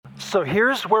So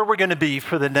here's where we're going to be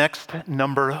for the next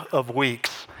number of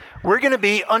weeks. We're going to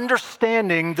be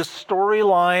understanding the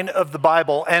storyline of the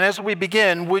Bible. And as we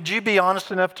begin, would you be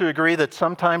honest enough to agree that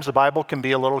sometimes the Bible can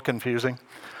be a little confusing?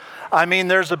 I mean,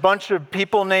 there's a bunch of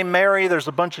people named Mary, there's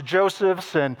a bunch of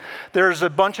Josephs, and there's a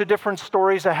bunch of different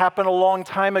stories that happened a long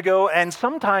time ago, and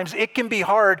sometimes it can be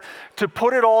hard to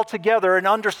put it all together and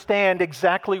understand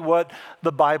exactly what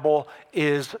the Bible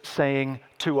is saying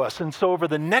to us. And so over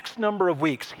the next number of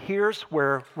weeks, here's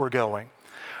where we're going.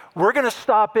 We're going to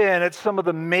stop in at some of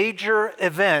the major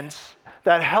events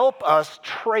that help us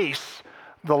trace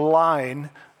the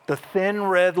line, the thin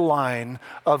red line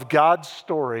of God's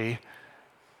story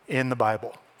in the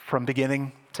Bible, from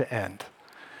beginning to end.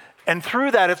 And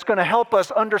through that, it's going to help us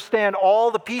understand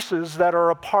all the pieces that are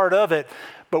a part of it,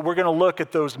 but we're going to look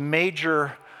at those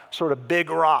major sort of big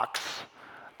rocks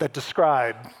that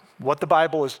describe what the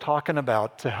Bible is talking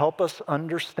about to help us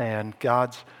understand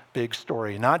God's big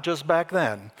story, not just back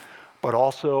then, but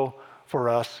also for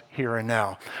us here and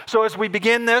now. So as we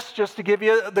begin this, just to give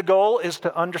you the goal is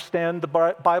to understand the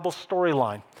Bible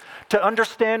storyline, to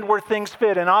understand where things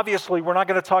fit. And obviously, we're not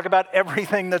going to talk about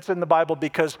everything that's in the Bible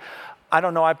because, I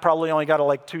don't know, I've probably only got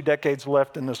like 2 decades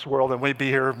left in this world, and we'd be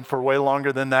here for way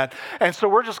longer than that. And so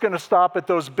we're just going to stop at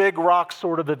those big rock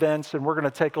sort of events, and we're going to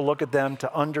take a look at them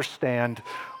to understand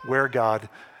where God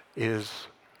is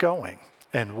going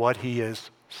and what he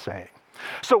is saying.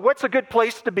 So what's a good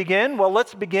place to begin? Well,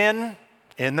 let's begin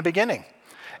in the beginning.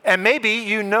 And maybe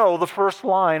you know the first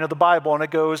line of the Bible, and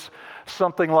it goes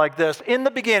something like this. In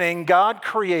the beginning, God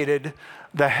created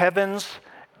the heavens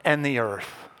and the earth.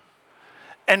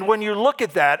 And when you look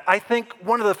at that, I think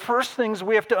one of the first things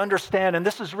we have to understand, and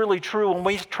this is really true when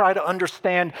we try to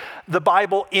understand the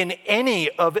Bible in any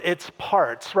of its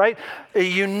parts, right? A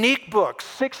unique book,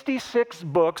 66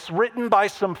 books written by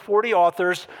some 40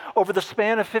 authors over the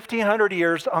span of 1,500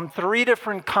 years on 3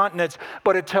 different continents,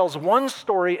 but it tells one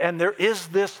story, and there is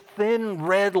this thin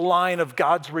red line of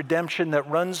God's redemption that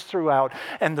runs throughout,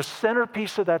 and the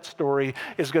centerpiece of that story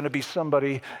is going to be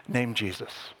somebody named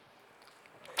Jesus.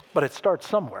 But it starts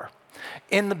somewhere,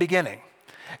 in the beginning.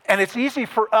 And it's easy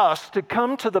for us to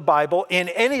come to the Bible in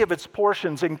any of its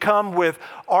portions and come with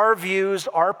our views,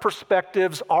 our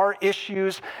perspectives, our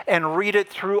issues, and read it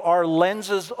through our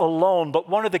lenses alone. But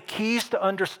one of the keys to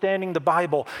understanding the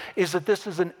Bible is that this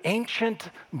is an ancient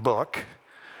book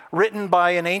written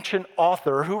by an ancient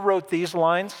author. Who wrote these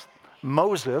lines?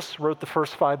 Moses wrote the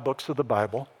first 5 books of the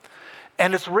Bible.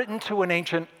 And it's written to an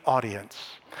ancient audience.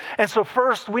 And so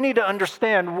first, we need to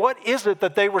understand what is it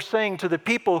that they were saying to the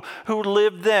people who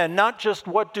lived then, not just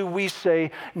what do we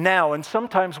say now. And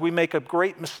sometimes we make a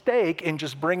great mistake in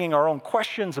just bringing our own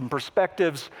questions and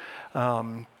perspectives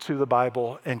to the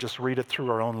Bible and just read it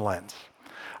through our own lens.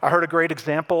 I heard a great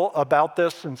example about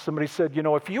this, and somebody said,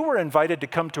 if you were invited to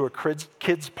come to a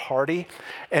kid's party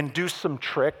and do some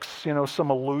tricks, some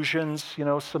illusions,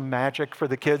 some magic for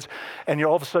the kids, and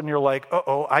all of a sudden you're like,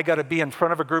 I got to be in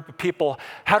front of a group of people.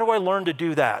 How do I learn to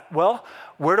do that? Well,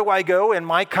 where do I go in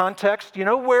my context?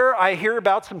 Where I hear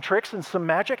about some tricks and some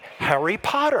magic? Harry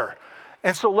Potter.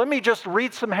 And so let me just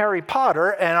read some Harry Potter,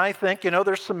 and I think,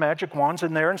 there's some magic wands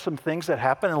in there and some things that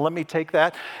happen, and let me take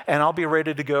that, and I'll be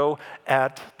ready to go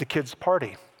at the kids'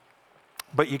 party.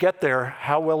 But you get there,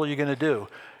 how well are you going to do?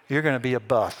 You're going to be a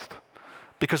bust.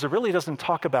 Because it really doesn't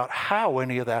talk about how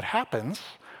any of that happens,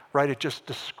 right? It just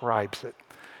describes it.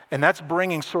 And that's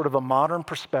bringing sort of a modern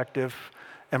perspective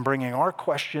and bringing our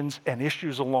questions and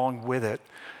issues along with it.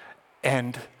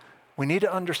 And we need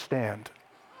to understand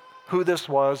who this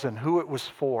was and who it was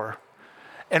for.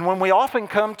 And when we often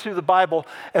come to the Bible,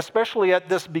 especially at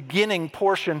this beginning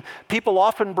portion, people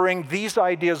often bring these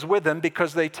ideas with them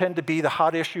because they tend to be the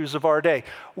hot issues of our day.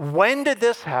 When did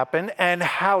this happen and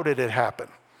how did it happen?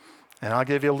 And I'll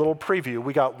give you a little preview.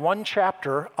 We got 1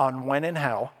 chapter on when and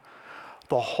how.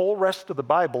 The whole rest of the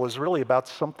Bible is really about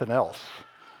something else.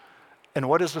 And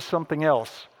what is the something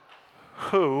else?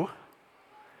 Who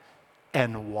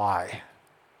and why?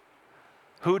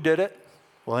 Who did it?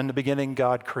 Well, in the beginning,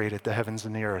 God created the heavens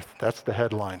and the earth. That's the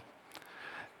headline.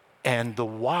 And the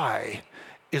why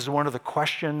is one of the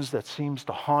questions that seems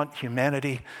to haunt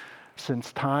humanity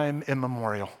since time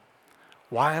immemorial.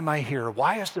 Why am I here?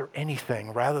 Why is there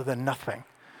anything rather than nothing?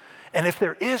 And if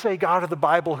there is a God of the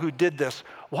Bible who did this,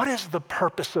 what is the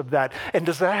purpose of that? And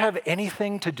does that have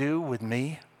anything to do with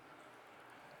me?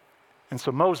 And so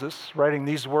Moses, writing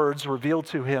these words revealed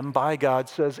to him by God,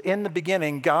 says, in the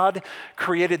beginning, God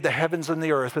created the heavens and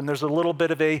the earth. And there's a little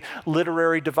bit of a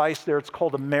literary device there. It's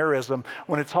called a merism.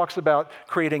 When it talks about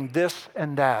creating this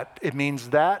and that, it means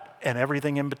that and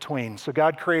everything in between. So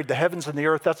God created the heavens and the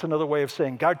earth. That's another way of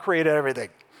saying God created everything.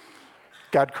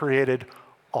 God created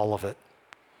all of it.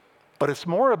 But it's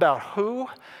more about who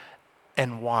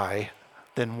and why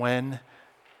than when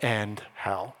and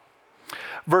how.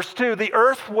 Verse 2, the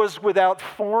earth was without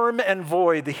form and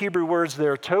void. The Hebrew words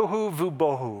there, tohu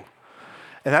vubohu.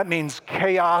 And that means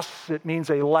chaos. It means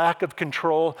a lack of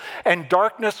control. And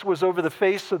darkness was over the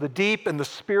face of the deep, and the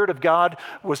Spirit of God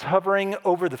was hovering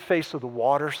over the face of the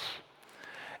waters.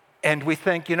 And we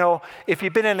think, if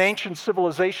you've been in ancient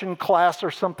civilization class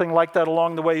or something like that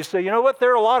along the way, you say, you know what,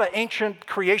 there are a lot of ancient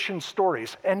creation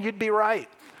stories. And you'd be right.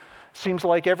 Seems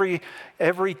like every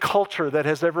culture that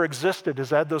has ever existed has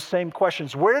had those same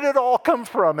questions. Where did it all come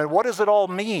from and what does it all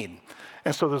mean?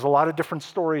 And so there's a lot of different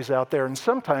stories out there. And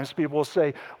sometimes people will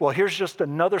say, well, here's just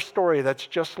another story that's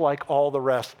just like all the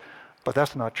rest. But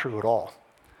that's not true at all.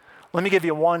 Let me give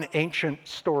you one ancient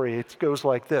story. It goes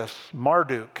like this.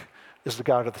 Marduk is the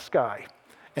god of the sky,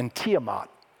 and Tiamat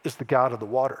is the god of the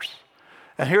waters.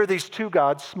 And here are these two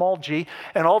gods, small g,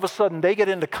 and all of a sudden they get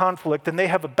into conflict and they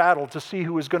have a battle to see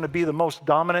who is going to be the most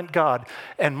dominant god.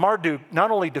 And Marduk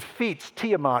not only defeats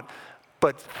Tiamat,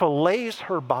 but fillets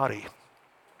her body.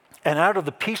 And out of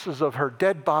the pieces of her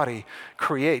dead body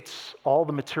creates all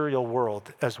the material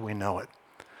world as we know it.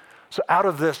 So out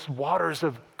of this waters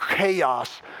of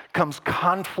chaos comes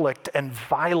conflict and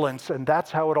violence, and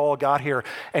that's how it all got here.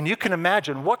 And you can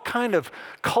imagine what kind of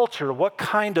culture, what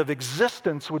kind of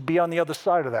existence would be on the other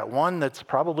side of that. One that's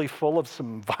probably full of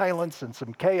some violence and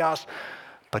some chaos,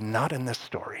 but not in this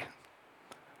story.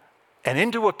 And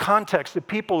into a context of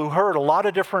people who heard a lot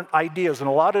of different ideas and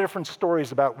a lot of different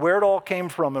stories about where it all came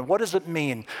from and what does it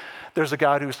mean. There's a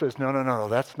God who says, no,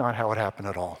 that's not how it happened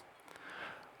at all.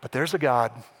 But there's a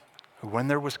God who, when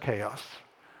there was chaos,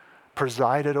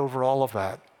 presided over all of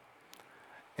that.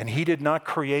 And he did not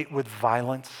create with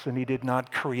violence, and he did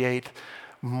not create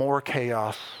more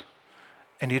chaos,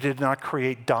 and he did not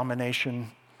create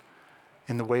domination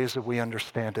in the ways that we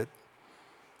understand it.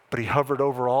 But he hovered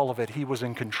over all of it. He was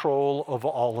in control of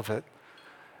all of it.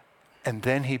 And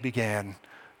then he began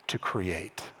to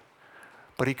create.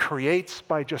 But he creates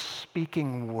by just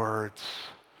speaking words,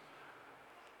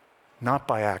 not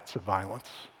by acts of violence.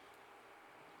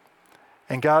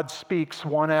 And God speaks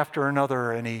one after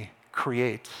another and he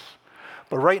creates.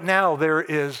 But right now there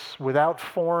is without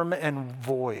form and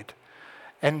void.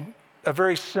 And a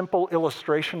very simple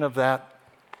illustration of that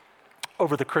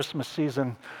over the Christmas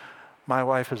season, my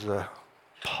wife is a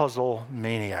puzzle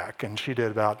maniac, and she did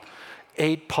about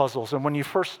 8 puzzles. And when you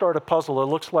first start a puzzle, it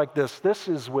looks like this. This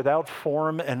is without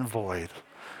form and void.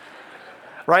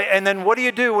 Right? And then what do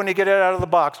you do when you get it out of the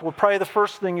box? Well, probably the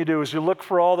first thing you do is you look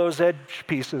for all those edge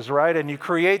pieces, right? And you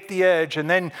create the edge, and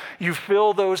then you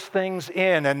fill those things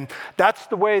in. And that's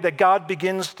the way that God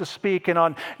begins to speak. And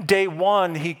on day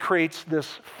 1, he creates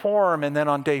this form, and then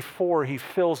on day 4, he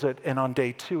fills it. And on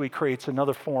day 2, he creates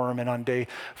another form. And on day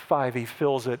 5, he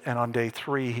fills it. And on day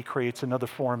 3, he creates another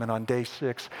form. And on day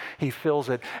 6, he fills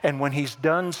it. And when he's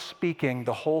done speaking,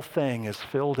 the whole thing is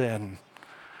filled in.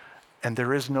 And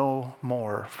there is no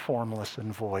more formless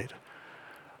and void.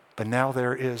 But now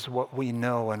there is what we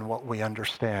know and what we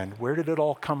understand. Where did it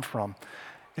all come from?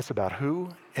 It's about who,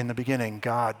 in the beginning,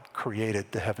 God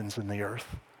created the heavens and the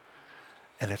earth.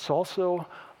 And it's also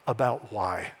about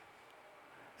why.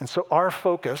 And so our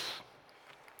focus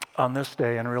on this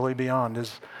day and really beyond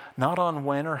is not on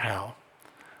when or how,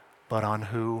 but on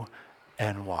who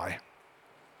and why.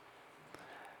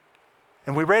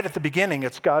 And we read at the beginning,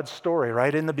 it's God's story,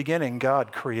 right? In the beginning,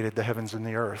 God created the heavens and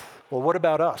the earth. Well, what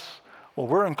about us? Well,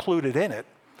 we're included in it,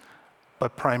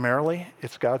 but primarily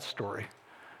it's God's story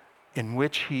in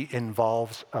which he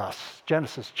involves us.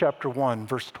 Genesis chapter 1,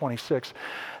 verse 26.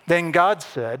 Then God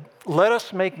said, "Let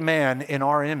us make man in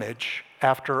our image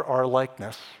after our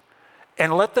likeness,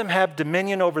 and let them have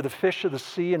dominion over the fish of the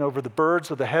sea and over the birds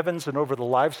of the heavens and over the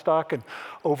livestock and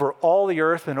over all the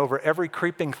earth and over every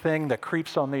creeping thing that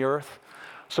creeps on the earth."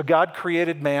 So God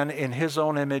created man in his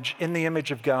own image. In the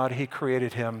image of God, he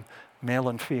created him. Male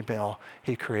and female,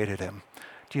 he created him.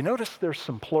 Do you notice there's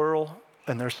some plural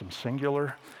and there's some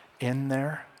singular in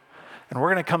there? And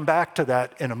we're going to come back to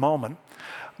that in a moment.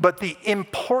 But the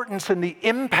importance and the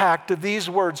impact of these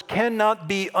words cannot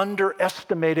be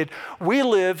underestimated. We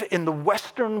live in the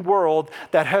Western world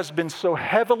that has been so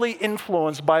heavily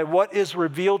influenced by what is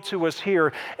revealed to us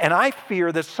here. And I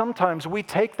fear that sometimes we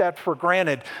take that for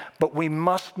granted, but we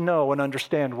must know and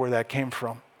understand where that came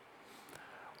from.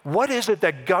 What is it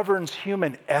that governs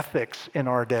human ethics in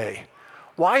our day?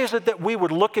 Why is it that we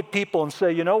would look at people and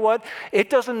say, you know what? It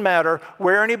doesn't matter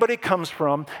where anybody comes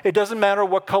from. It doesn't matter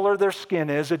what color their skin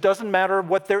is. It doesn't matter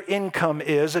what their income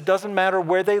is. It doesn't matter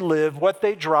where they live, what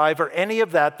they drive, or any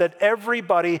of that, that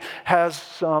everybody has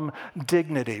some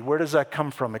dignity. Where does that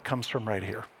come from? It comes from right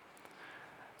here.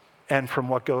 And from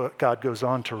what God goes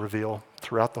on to reveal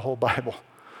throughout the whole Bible,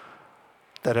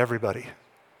 that everybody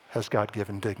has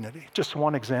God-given dignity. Just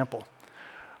one example.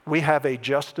 We have a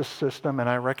justice system, and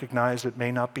I recognize it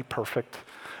may not be perfect,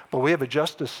 but we have a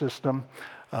justice system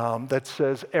that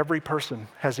says every person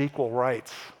has equal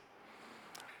rights.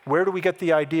 Where do we get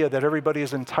the idea that everybody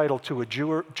is entitled to a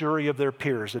jury of their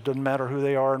peers? It doesn't matter who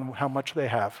they are and how much they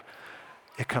have.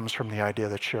 It comes from the idea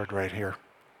that's shared right here.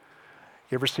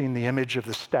 You ever seen the image of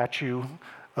the statue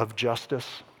of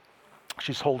justice?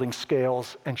 She's holding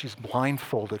scales and she's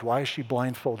blindfolded. Why is she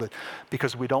blindfolded?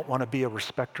 Because we don't want to be a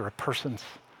respecter of persons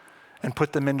and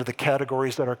put them into the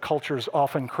categories that our cultures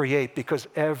often create, because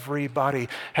everybody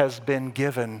has been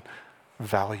given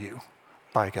value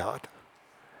by God.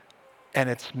 And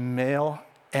it's male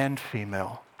and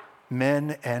female,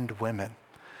 men and women.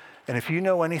 And if you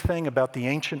know anything about the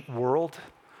ancient world,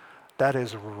 that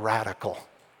is radical.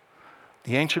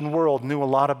 The ancient world knew a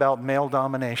lot about male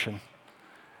domination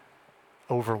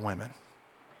over women.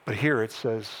 But here it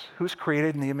says, who's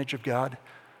created in the image of God?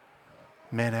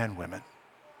 Men and women.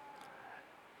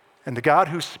 And the God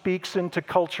who speaks into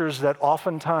cultures that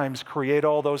oftentimes create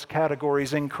all those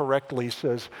categories incorrectly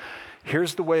says,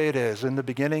 here's the way it is. In the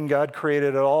beginning, God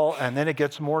created it all, and then it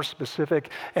gets more specific,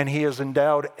 and he has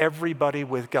endowed everybody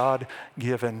with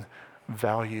God-given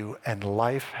value, and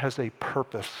life has a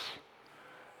purpose,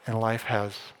 and life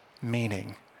has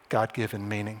meaning, God-given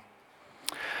meaning.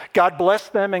 God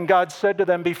blessed them, and God said to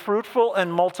them, be fruitful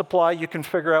and multiply. You can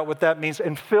figure out what that means.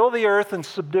 And fill the earth and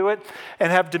subdue it, and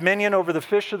have dominion over the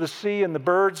fish of the sea and the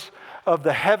birds of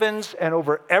the heavens and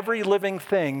over every living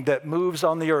thing that moves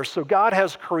on the earth. So God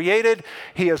has created,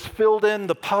 he has filled in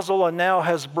the puzzle, and now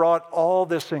has brought all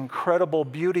this incredible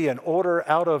beauty and order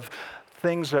out of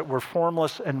things that were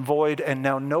formless and void. And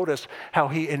now notice how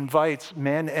he invites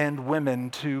men and women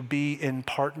to be in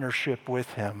partnership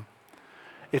with him.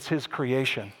 It's his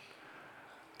creation.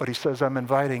 But he says, I'm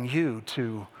inviting you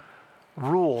to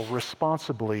rule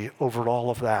responsibly over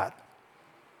all of that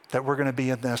we're going to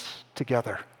be in this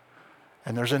together.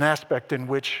 And there's an aspect in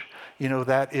which,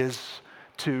 that is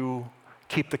to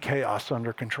keep the chaos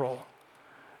under control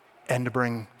and to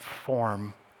bring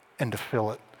form and to fill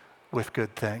it with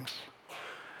good things.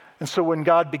 And so when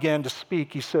God began to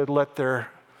speak, he said, let there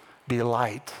be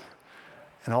light.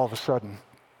 And all of a sudden,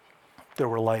 there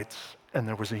were lights. And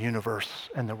there was a universe,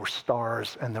 and there were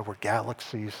stars, and there were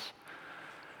galaxies.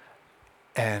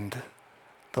 And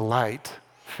the light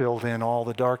filled in all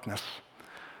the darkness.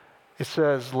 It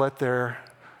says, let there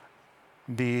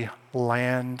be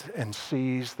land and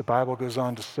seas. The Bible goes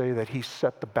on to say that he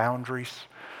set the boundaries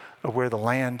of where the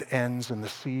land ends and the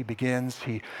sea begins.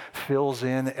 He fills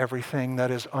in everything that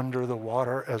is under the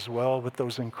water as well with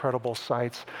those incredible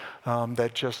sights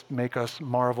that just make us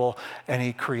marvel. And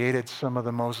he created some of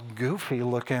the most goofy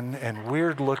looking and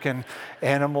weird looking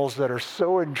animals that are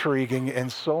so intriguing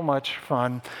and so much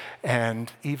fun,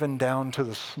 and even down to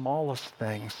the smallest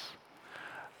things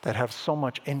that have so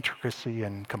much intricacy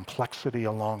and complexity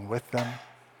along with them.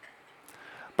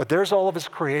 But there's all of his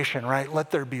creation, right? Let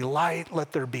there be light,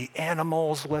 let there be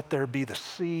animals, let there be the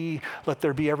sea, let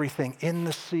there be everything in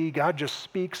the sea. God just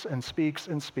speaks and speaks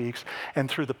and speaks, and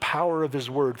through the power of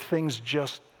his word, things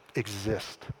just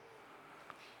exist.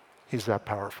 He's that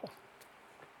powerful.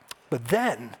 But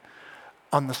then,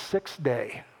 on the sixth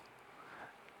day,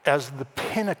 as the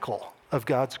pinnacle of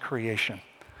God's creation,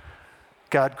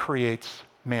 God creates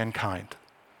mankind,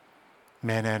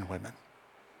 men and women.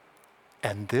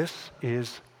 And this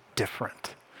is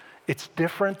different. It's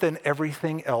different than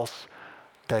everything else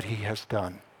that he has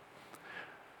done.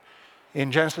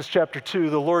 In Genesis chapter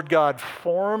 2, the Lord God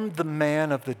formed the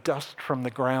man of the dust from the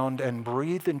ground and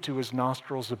breathed into his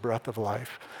nostrils the breath of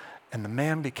life, and the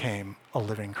man became a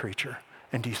living creature.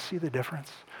 And do you see the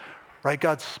difference? Right?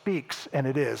 God speaks, and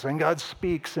it is. And God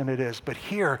speaks, and it is. But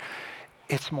here,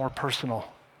 it's more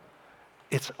personal.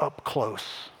 It's up close.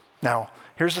 Now,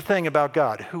 Here's the thing about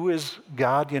God. Who is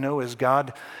God? Is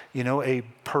God, a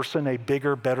person, a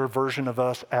bigger, better version of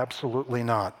us? Absolutely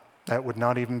not. That would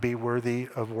not even be worthy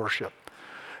of worship.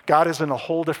 God is in a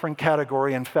whole different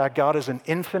category. In fact, God is an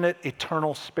infinite,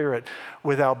 eternal spirit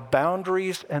without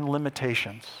boundaries and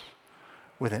limitations,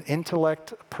 with an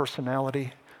intellect,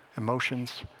 personality,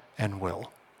 emotions, and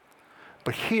will.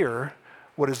 But here,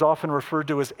 what is often referred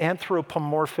to as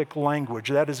anthropomorphic language,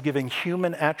 that is giving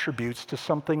human attributes to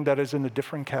something that is in a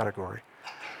different category.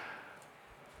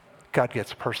 God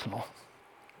gets personal,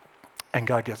 and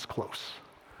God gets close.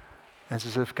 It's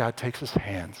as if God takes his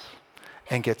hands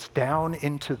and gets down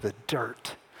into the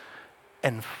dirt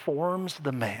and forms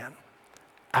the man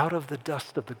out of the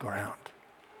dust of the ground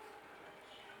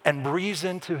and breathes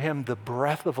into him the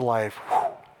breath of life,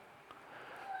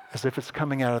 as if it's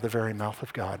coming out of the very mouth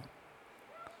of God.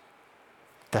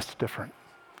 That's different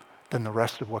than the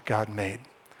rest of what God made.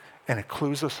 And it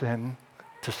clues us in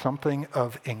to something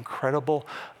of incredible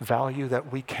value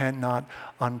that we cannot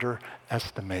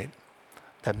underestimate.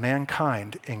 That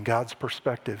mankind, in God's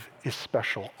perspective, is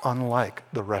special, unlike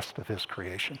the rest of his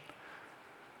creation.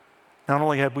 Not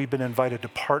only have we been invited to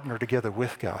partner together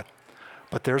with God,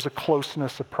 but there's a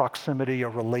closeness, a proximity, a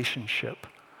relationship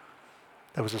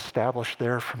that was established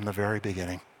there from the very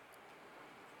beginning.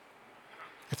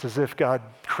 It's as if God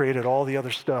created all the other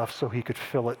stuff so he could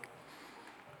fill it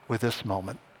with this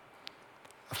moment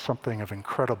of something of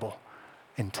incredible,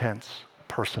 intense,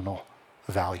 personal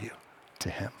value to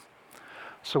him.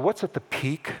 So what's at the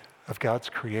peak of God's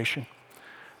creation?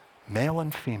 Male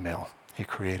and female, he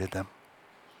created them.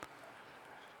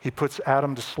 He puts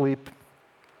Adam to sleep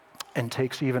and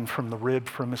takes even from the rib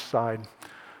from his side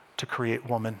to create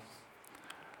woman.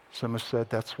 Some have said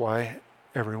that's why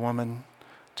every woman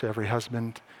to every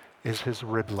husband is his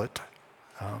riblet.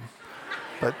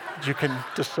 But you can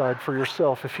decide for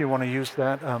yourself if you want to use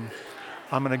that. I'm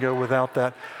going to go without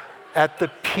that. At the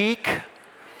peak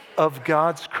of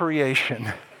God's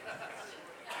creation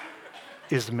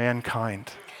is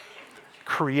mankind,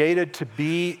 created to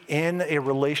be in a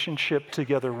relationship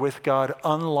together with God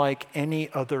unlike any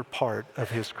other part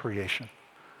of his creation.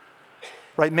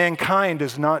 Right? Mankind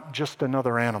is not just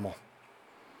another animal.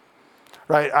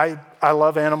 Right? I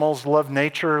love animals, love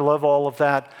nature, love all of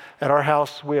that. At our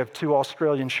house, we have 2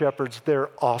 Australian shepherds. They're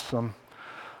awesome.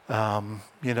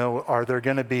 Are there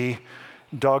going to be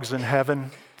dogs in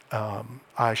heaven?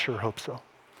 I sure hope so.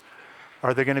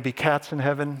 Are there going to be cats in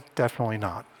heaven? Definitely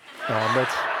not.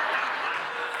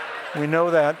 We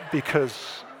know that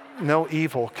because no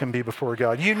evil can be before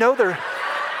God.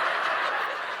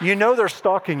 They're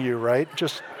stalking you, right?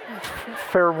 Just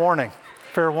fair warning.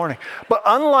 Fair warning. But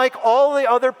unlike all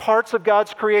the other parts of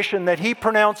God's creation that he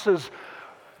pronounces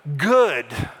good,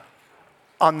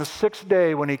 on the 6th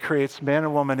day when he creates man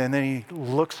and woman, and then he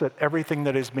looks at everything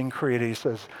that has been created, he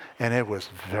says, and it was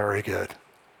very good.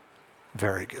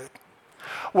 Very good.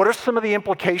 What are some of the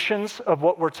implications of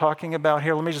what we're talking about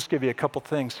here? Let me just give you a couple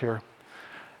things here.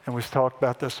 And we've talked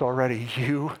about this already.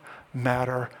 You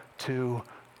matter to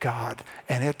God.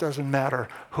 And it doesn't matter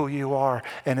who you are,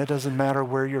 and it doesn't matter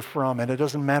where you're from, and it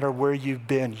doesn't matter where you've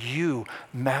been. You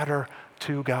matter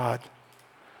to God.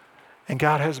 And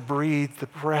God has breathed the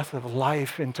breath of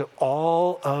life into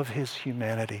all of his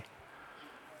humanity.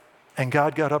 And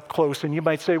God got up close. And you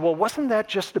might say, well, wasn't that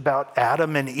just about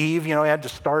Adam and Eve? He had to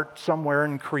start somewhere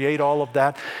and create all of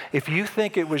that. If you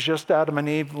think it was just Adam and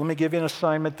Eve, let me give you an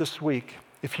assignment this week.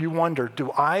 If you wonder,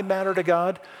 do I matter to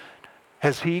God?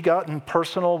 Has he gotten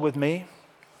personal with me?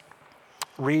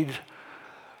 Read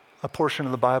a portion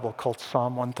of the Bible called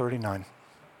Psalm 139.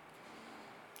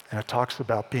 And it talks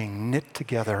about being knit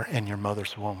together in your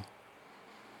mother's womb.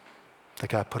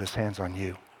 That God put his hands on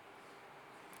you.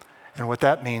 And what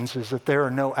that means is that there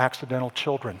are no accidental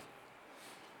children.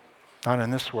 Not in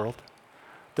this world.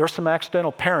 There are some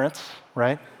accidental parents,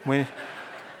 right? We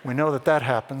know that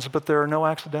happens, but there are no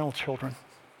accidental children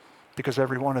because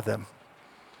every one of them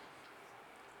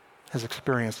has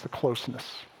experienced the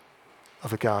closeness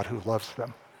of a God who loves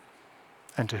them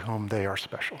and to whom they are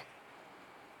special.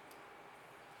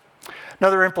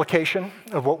 Another implication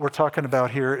of what we're talking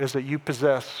about here is that you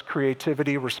possess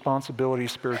creativity, responsibility,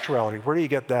 spirituality. Where do you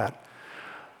get that?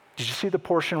 Did you see the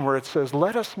portion where it says,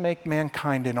 let us make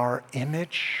mankind in our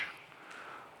image?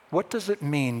 What does it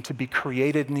mean to be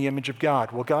created in the image of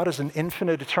God? Well, God is an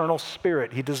infinite, eternal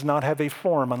spirit. He does not have a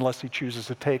form unless he chooses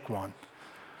to take one.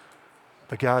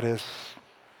 But God is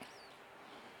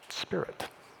spirit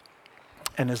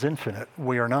and is infinite.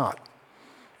 We are not.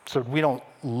 So we don't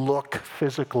look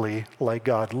physically like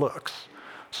God looks.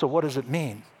 So what does it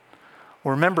mean?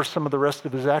 Well, remember some of the rest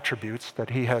of his attributes, that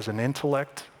he has an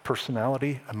intellect,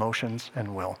 personality, emotions,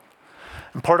 and will.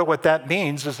 And part of what that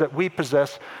means is that we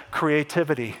possess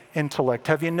creativity, intellect.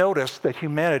 Have you noticed that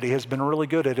humanity has been really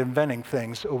good at inventing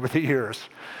things over the years?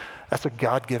 That's a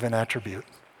God-given attribute.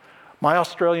 My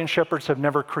Australian shepherds have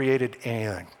never created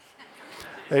anything.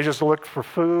 They just look for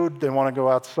food, they want to go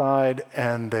outside,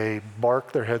 and they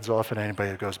bark their heads off at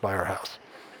anybody who goes by our house.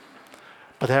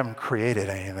 But they haven't created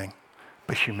anything.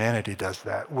 But humanity does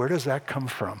that. Where does that come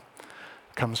from?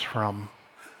 It comes from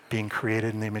being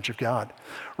created in the image of God.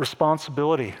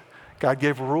 Responsibility. God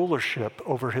gave rulership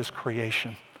over his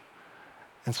creation.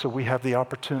 And so we have the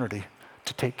opportunity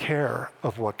to take care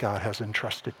of what God has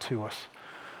entrusted to us.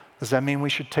 Does that mean we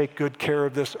should take good care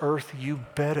of this earth? You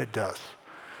bet it does.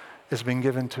 It's been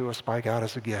given to us by God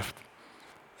as a gift.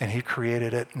 And he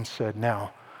created it and said,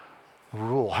 now,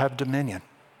 rule, have dominion,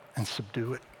 and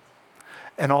subdue it.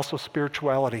 And also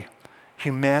spirituality.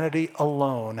 Humanity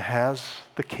alone has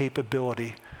the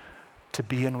capability to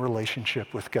be in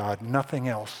relationship with God. Nothing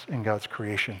else in God's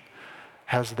creation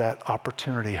has that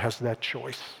opportunity, has that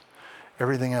choice.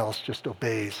 Everything else just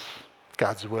obeys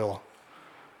God's will.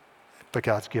 But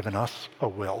God's given us a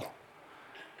will.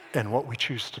 And what we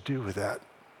choose to do with that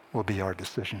will be our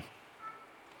decision.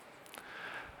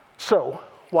 So,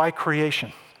 why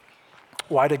creation?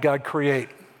 Why did God create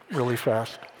really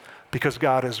fast? Because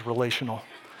God is relational.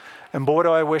 And boy, do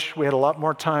I wish we had a lot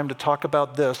more time to talk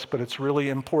about this, but it's really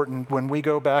important. When we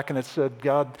go back and it said,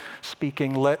 God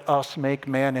speaking, let us make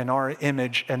man in our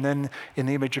image, and then in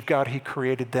the image of God, he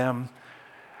created them.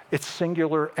 It's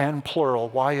singular and plural.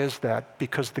 Why is that?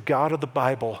 Because the God of the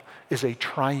Bible is a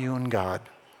triune God.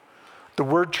 The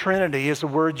word Trinity is a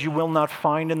word you will not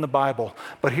find in the Bible,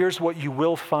 but here's what you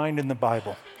will find in the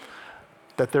Bible.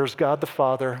 That there's God the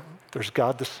Father, there's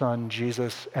God the Son,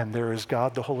 Jesus, and there is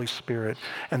God the Holy Spirit,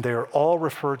 and they are all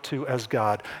referred to as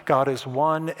God. God is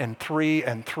one and three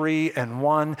and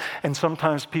one, and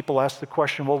sometimes people ask the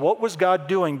question, well, what was God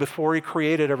doing before he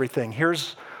created everything?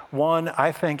 Here's one,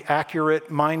 I think,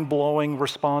 accurate, mind-blowing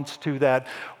response to that.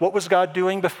 What was God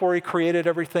doing before he created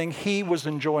everything? He was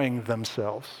enjoying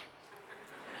themselves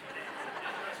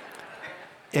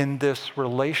in this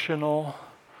relational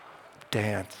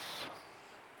dance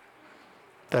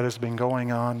that has been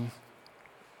going on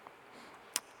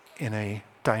in a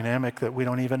dynamic that we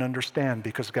don't even understand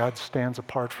because God stands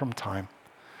apart from time.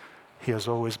 He has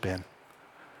always been.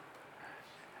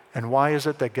 And why is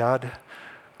it that God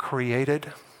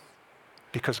created?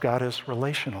 Because God is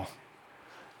relational,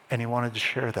 and he wanted to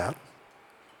share that.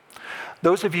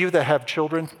 Those of you that have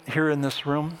children here in this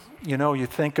room, you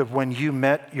think of when you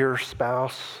met your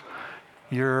spouse,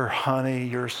 your honey,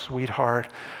 your sweetheart,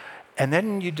 and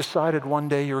then you decided one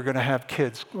day you were going to have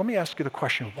kids. Let me ask you the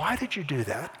question, why did you do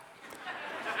that?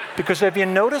 Because have you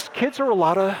noticed kids are a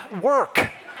lot of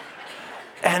work?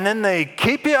 And then they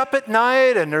keep you up at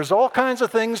night, and there's all kinds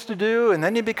of things to do, and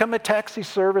then you become a taxi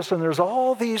service, and there's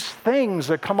all these things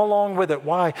that come along with it.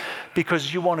 Why?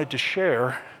 Because you wanted to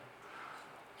share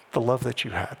the love that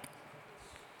you had.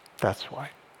 That's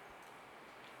why.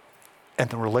 And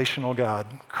the relational God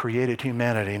created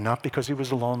humanity, not because he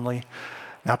was lonely,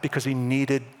 not because he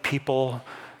needed people,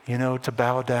 to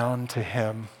bow down to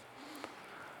him.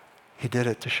 He did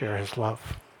it to share his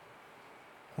love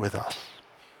with us.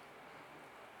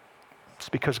 It's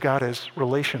because God is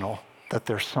relational that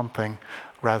there's something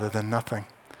rather than nothing.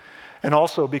 And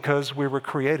also because we were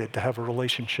created to have a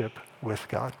relationship with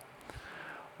God.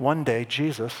 One day,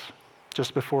 Jesus,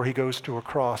 just before he goes to a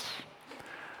cross,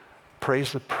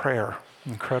 prays a prayer,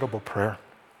 incredible prayer.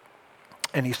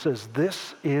 And he says,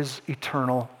 this is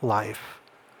eternal life,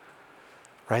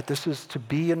 right? This is to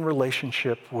be in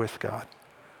relationship with God,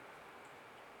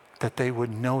 that they would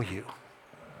know you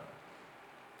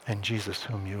and Jesus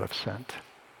whom you have sent.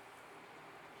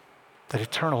 That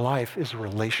eternal life is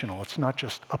relational. It's not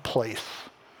just a place.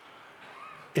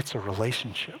 It's a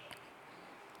relationship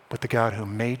with the God who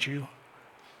made you,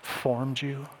 formed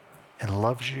you, and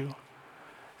loves you.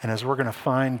 And as we're going to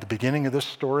find, the beginning of this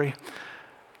story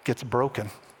gets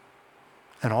broken.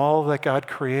 And all that God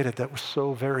created that was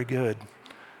so very good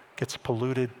gets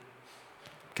polluted,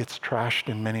 gets trashed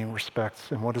in many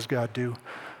respects. And what does God do?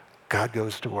 God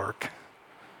goes to work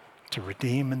to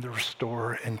redeem and to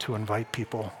restore and to invite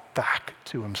people back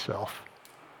to himself.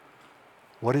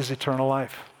 What is eternal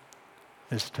life?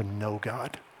 Is to know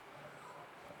God.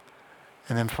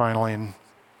 And then finally, and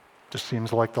just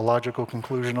seems like the logical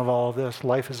conclusion of all of this,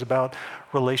 life is about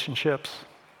relationships.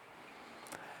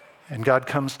 And God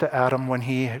comes to Adam when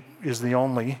he is the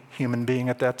only human being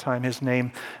at that time. His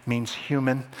name means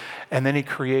human. And then he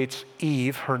creates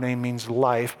Eve. Her name means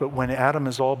life. But when Adam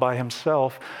is all by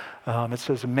himself, it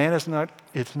says,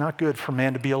 it's not good for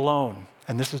man to be alone.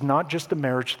 And this is not just a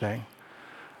marriage thing.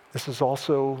 This is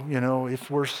also,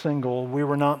 if we're single, we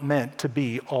were not meant to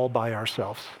be all by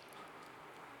ourselves.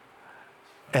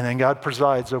 And then God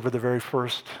presides over the very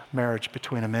first marriage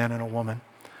between a man and a woman.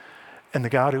 And the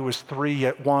God who is three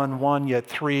yet one yet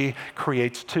three,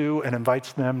 creates two and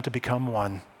invites them to become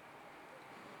one.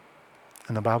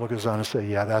 And the Bible goes on to say,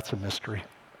 yeah, that's a mystery.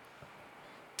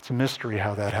 It's a mystery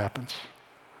how that happens.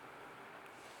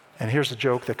 And here's a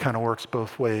joke that kind of works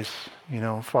both ways.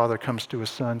 Father comes to his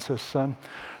son and says, son,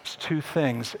 there's two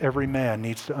things every man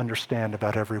needs to understand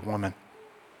about every woman.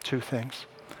 Two things.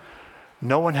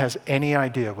 No one has any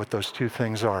idea what those two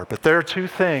things are, but there are two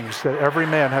things that every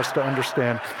man has to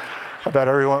understand about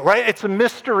everyone, right? It's a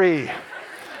mystery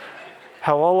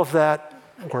how all of that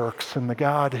works. And the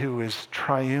God who is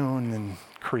triune and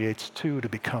creates two to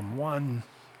become one.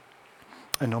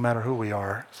 And no matter who we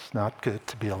are, it's not good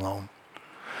to be alone.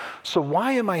 So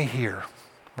why am I here,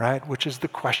 right? Which is the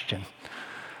question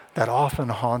that often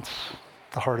haunts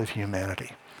the heart of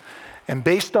humanity. And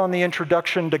based on the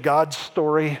introduction to God's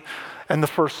story, and the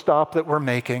first stop that we're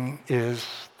making is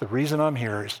the reason I'm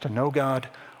here is to know God,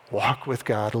 walk with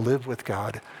God, live with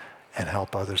God, and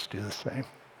help others do the same.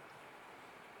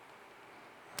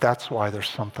 That's why there's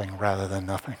something rather than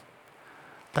nothing.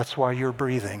 That's why you're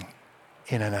breathing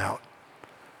in and out.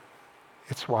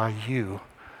 It's why you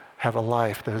have a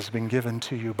life that has been given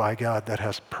to you by God that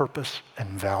has purpose and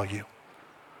value.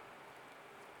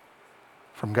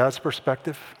 From God's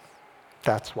perspective,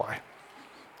 that's why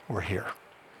we're here.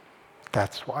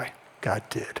 That's why God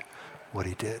did what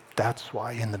he did. That's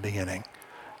why in the beginning,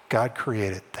 God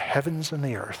created the heavens and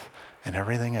the earth and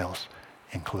everything else,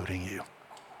 including you.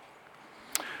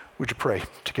 Would you pray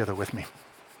together with me?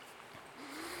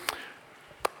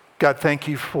 God, thank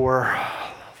you for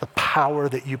the power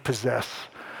that you possess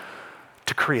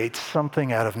to create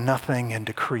something out of nothing and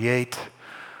to create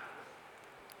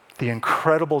the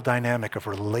incredible dynamic of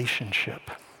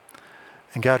relationship.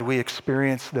 And God, we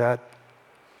experience that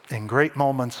in great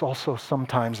moments, also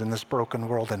sometimes in this broken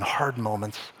world, in hard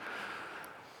moments.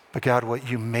 But God, what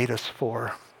you made us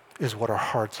for is what our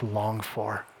hearts long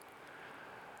for.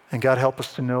 And God, help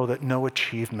us to know that no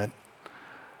achievement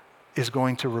is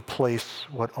going to replace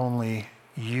what only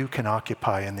you can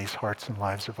occupy in these hearts and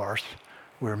lives of ours.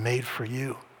 We're made for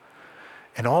you.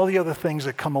 And all the other things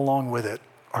that come along with it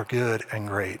are good and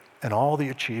great, and all the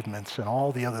achievements and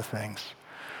all the other things.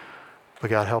 But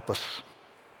God, help us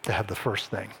to have the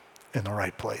first thing in the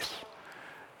right place.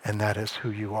 And that is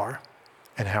who you are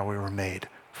and how we were made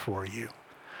for you.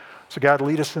 So God,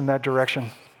 lead us in that direction.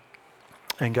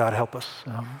 And God, help us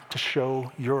to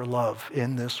show your love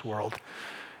in this world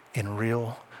in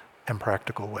real and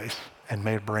practical ways. And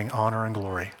may it bring honor and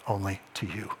glory only to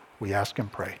you. We ask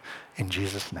and pray in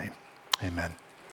Jesus' name. Amen.